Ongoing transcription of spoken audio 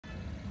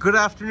Good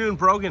afternoon,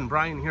 Brogan.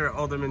 Brian here at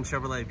Alderman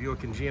Chevrolet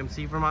Buick and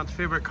GMC, Vermont's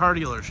favorite car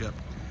dealership.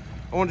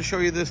 I wanted to show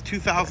you this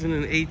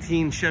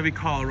 2018 Chevy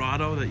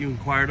Colorado that you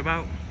inquired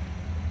about.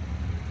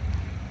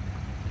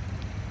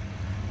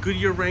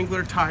 Goodyear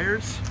Wrangler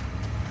tires.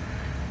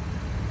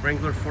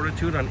 Wrangler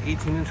Fortitude on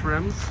 18-inch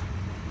rims.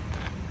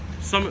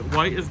 Summit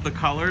White is the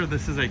color.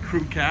 This is a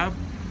crew cab,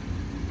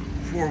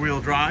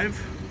 four-wheel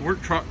drive,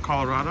 work truck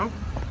Colorado.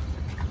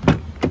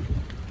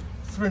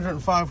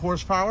 305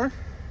 horsepower.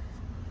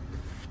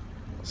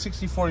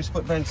 60/40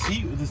 split bench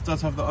seat. This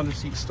does have the under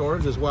seat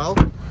storage as well.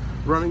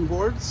 Running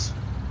boards.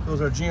 Those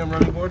are GM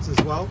running boards as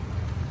well.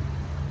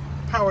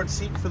 Powered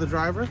seat for the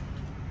driver.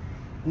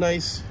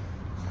 Nice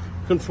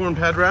conformed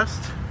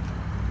headrest.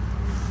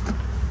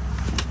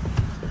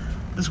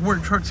 This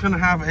work truck's going to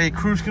have a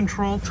cruise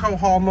control, tow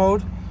haul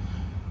mode,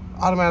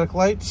 automatic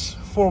lights,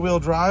 four-wheel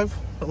drive,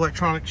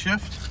 electronic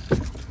shift,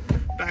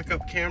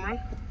 backup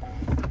camera.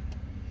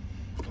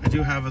 I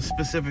do have a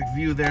specific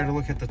view there to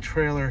look at the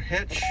trailer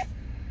hitch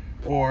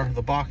or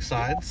the box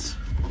sides.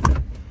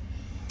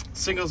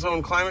 Single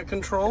zone climate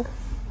control.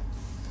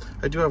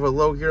 I do have a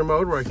low gear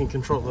mode where I can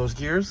control those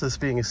gears, this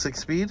being a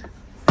 6-speed.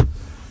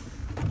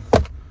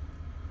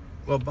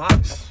 Glove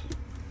box.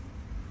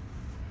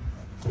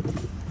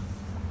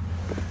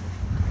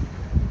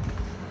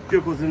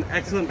 Vehicle is in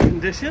excellent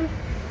condition.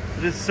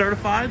 It is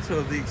certified,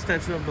 so the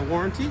extension of the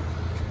warranty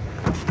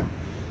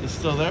is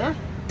still there.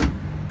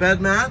 Bed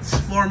mats,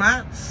 floor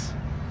mats,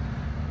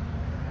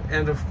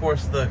 and of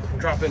course the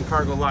drop-in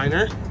cargo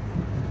liner.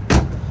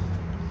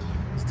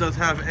 This does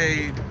have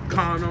a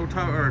tonneau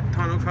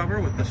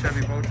cover with the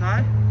Chevy bow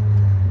tie.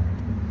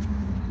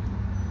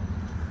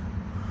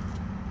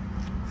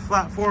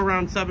 Flat 4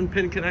 round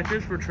 7-pin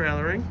connectors for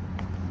trailering.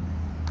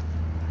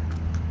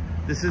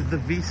 This is the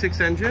V6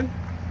 engine,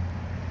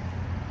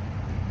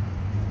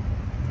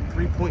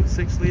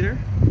 3.6 liter.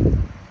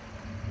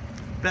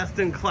 Best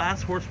in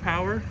class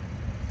horsepower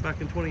back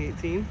in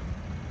 2018.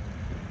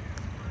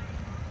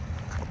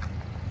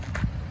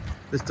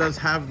 This does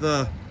have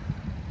the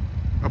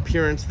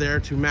appearance there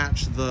to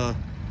match the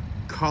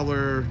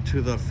color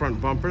to the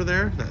front bumper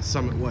there, that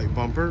Summit White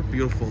bumper.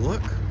 Beautiful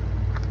look.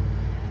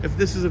 If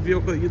this is a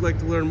vehicle that you'd like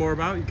to learn more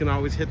about, you can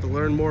always hit the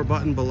Learn More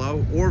button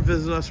below or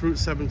visit us Route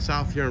 7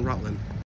 South here in Rutland.